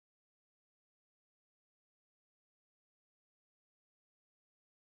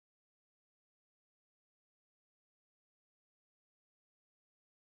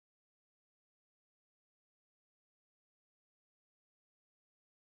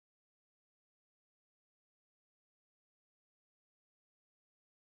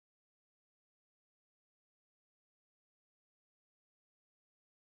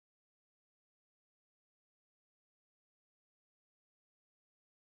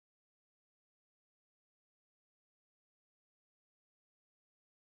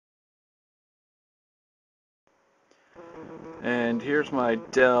And here's my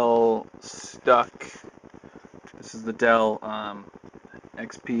Dell stuck. This is the Dell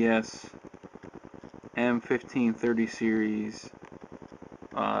XPS M1530 series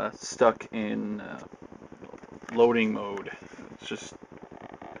stuck in loading mode. It's just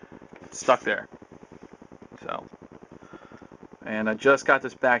stuck there. So, and I just got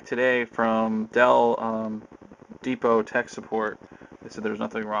this back today from Dell Depot tech support. They said there's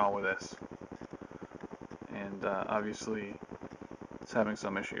nothing wrong with this, and obviously it's having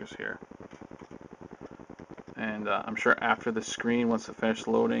some issues here. And I'm sure after the screen, once it finishes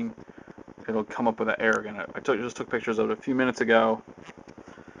loading, it'll come up with an error again. I just took pictures of it a few minutes ago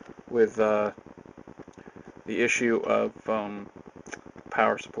with the issue of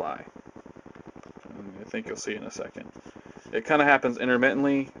power supply. And I think you'll see in a second. It kind of happens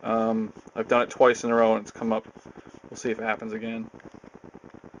intermittently. I've done it twice in a row and it's come up. We'll see if it happens again.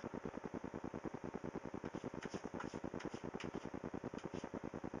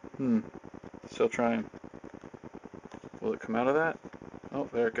 Still trying. Will it come out of that? Oh,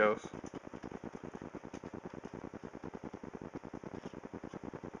 there it goes.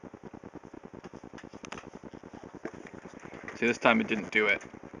 See, this time it didn't do it.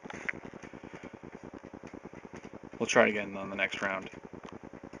 We'll try it again on the next round.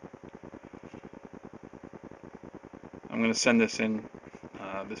 I'm going to send this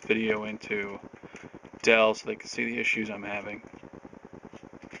video into Dell so they can see the issues I'm having.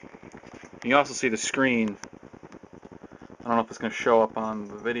 You can also see the screen. I don't know if it's going to show up on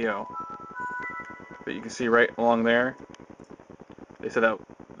the video, but you can see right along there. They said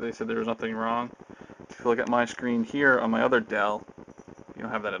there was nothing wrong. If you look at my screen here on my other Dell, you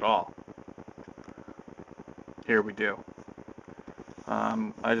don't have that at all. Here we do.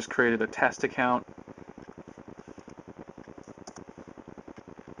 I just created a test account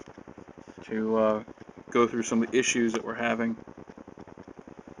to go through some of the issues that we're having.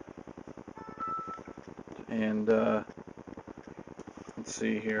 And let's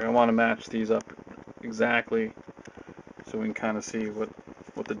see here. I want to match these up exactly so we can kind of see what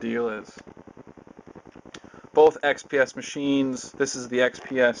the deal is. Both XPS machines. This is the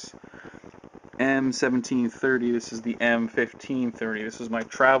XPS M1730. This is the M1530. This is my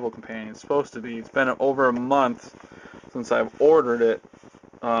travel companion. It's supposed to be. It's been over a month since I've ordered it.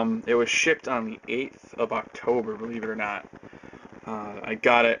 It was shipped on the 8th of October, believe it or not. I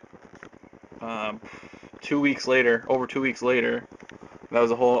got it 2 weeks later, over 2 weeks later. That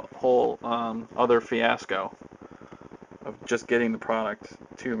was a whole other fiasco of just getting the product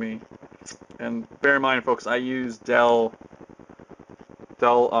to me. And bear in mind, folks, I use Dell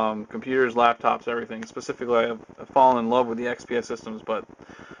computers, laptops, everything. Specifically, I've fallen in love with the XPS systems,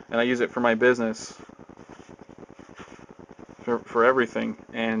 and I use it for my business, for everything.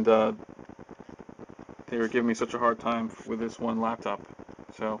 And they were giving me such a hard time with this one laptop.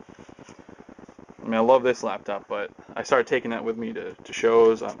 So, I mean, I love this laptop, but I started taking that with me to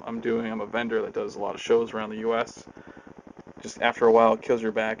shows. I'm a vendor that does a lot of shows around the U.S. Just after a while, it kills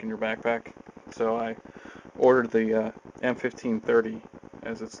your back and your backpack. So I ordered the M1530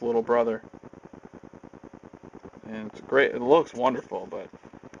 as its little brother, and it's great. It looks wonderful, but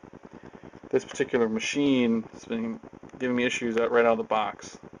this particular machine has been giving me issues right out of the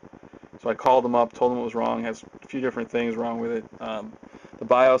box. So I called them up, told them it was wrong. It has a few different things wrong with it. The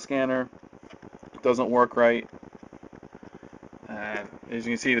BIOS scanner doesn't work right. As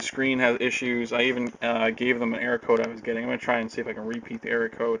you can see, the screen has issues. I even gave them an error code I was getting. I'm going to try and see if I can repeat the error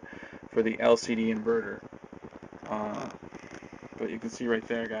code for the LCD inverter. But you can see right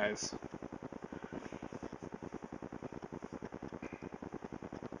there, guys.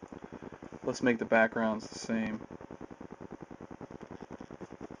 Let's make the backgrounds the same.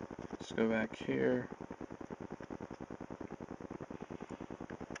 Let's go back here.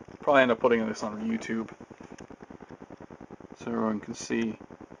 Probably end up putting this on YouTube so everyone can see.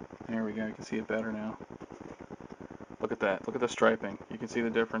 There we go, you can see it better now. Look at that, look at the striping. You can see the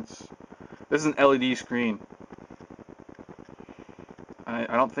difference. This is an LED screen.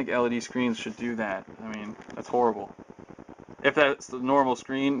 I don't think LED screens should do that. I mean, that's horrible. If that's the normal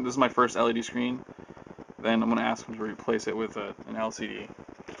screen, this is my first LED screen, then I'm going to ask them to replace it with an LCD.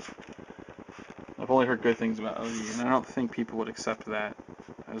 I've only heard good things about LED, and I don't think people would accept that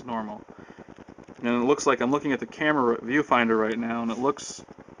as normal. And it looks like I'm looking at the camera viewfinder right now, and it looks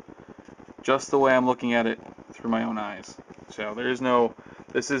just the way I'm looking at it through my own eyes. So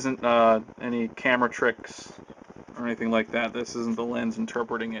this isn't any camera tricks or anything like that. This isn't the lens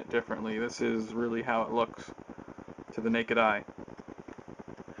interpreting it differently. This is really how it looks to the naked eye.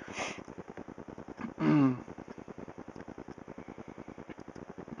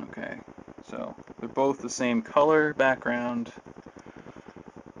 Okay, so the both the same color background.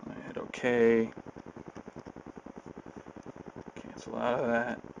 I hit OK. Cancel out of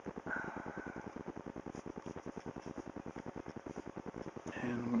that.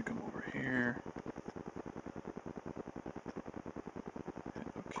 And I'm going to come over here. Hit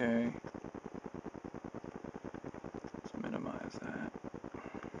OK. Let's minimize that.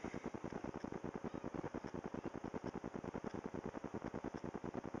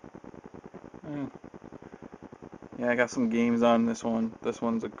 Yeah, I got some games on this one. This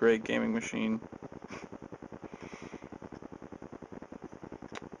one's a great gaming machine.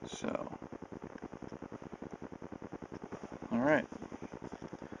 So, alright.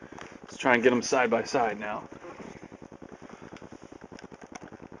 Let's try and get them side by side now.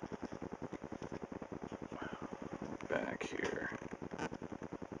 Back here.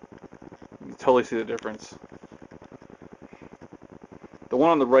 You can totally see the difference. The one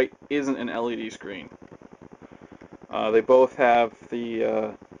on the right isn't an LED screen. They both have the,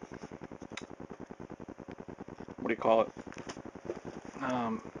 what do you call it?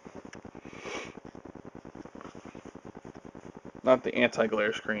 Not the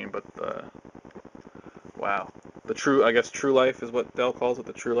anti-glare screen, but the, wow. The true, I guess True Life is what Dell calls it,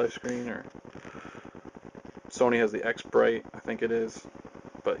 the True Life screen, or Sony has the X Bright, I think it is.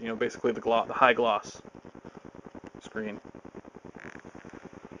 But, you know, basically the high gloss screen.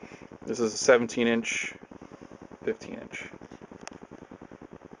 This is a 17-inch, 15-inch.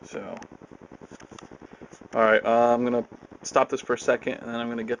 So, alright, I'm going to stop this for a second, and then I'm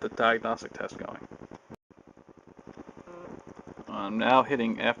going to get the diagnostic test going. I'm now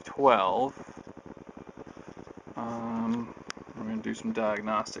hitting F12. We're going to do some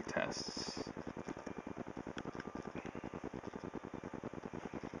diagnostic tests.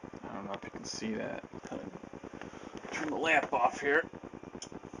 I don't know if you can see that. Turn the lamp off here.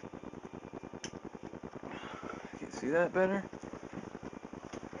 Can you see that better?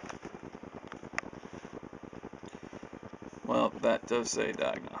 Well, that does say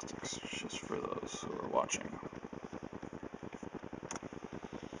diagnostics, just for those who are watching.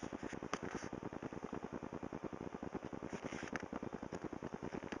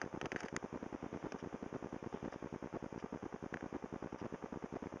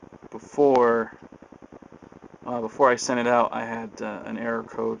 Before I sent it out, I had an error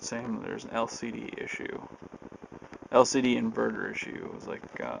code saying there's an LCD issue. LCD inverter issue. It was like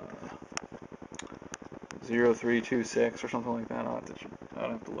 0326 or something like that. I'll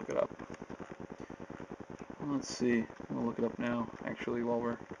have to look it up. Let's see. I'm gonna look it up now, actually, while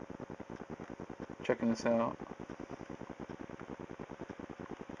we're checking this out.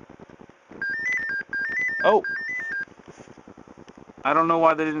 Oh! I don't know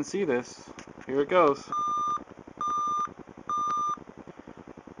why they didn't see this. Here it goes.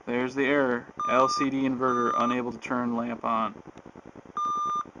 There's the error. LCD inverter unable to turn lamp on.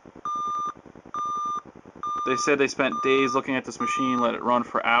 They said they spent days looking at this machine, let it run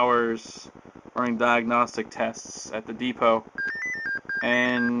for hours, running diagnostic tests at the depot,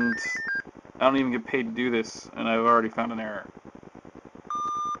 and I don't even get paid to do this, and I've already found an error.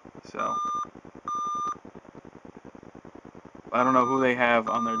 So, I don't know who they have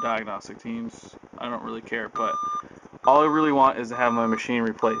on their diagnostic teams. I don't really care, but all I really want is to have my machine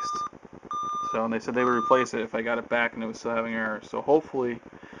replaced. So, and they said they would replace it if I got it back and it was still having errors. So hopefully,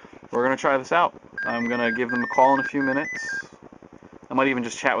 we're going to try this out. I'm going to give them a call in a few minutes. I might even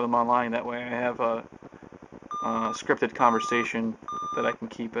just chat with them online. That way I have a scripted conversation that I can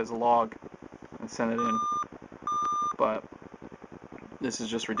keep as a log and send it in. But this is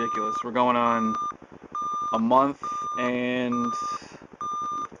just ridiculous. We're going on a month and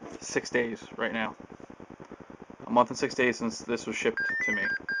 6 days right now. A month and 6 days since this was shipped to me.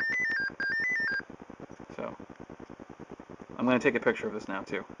 So, I'm going to take a picture of this now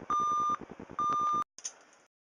too.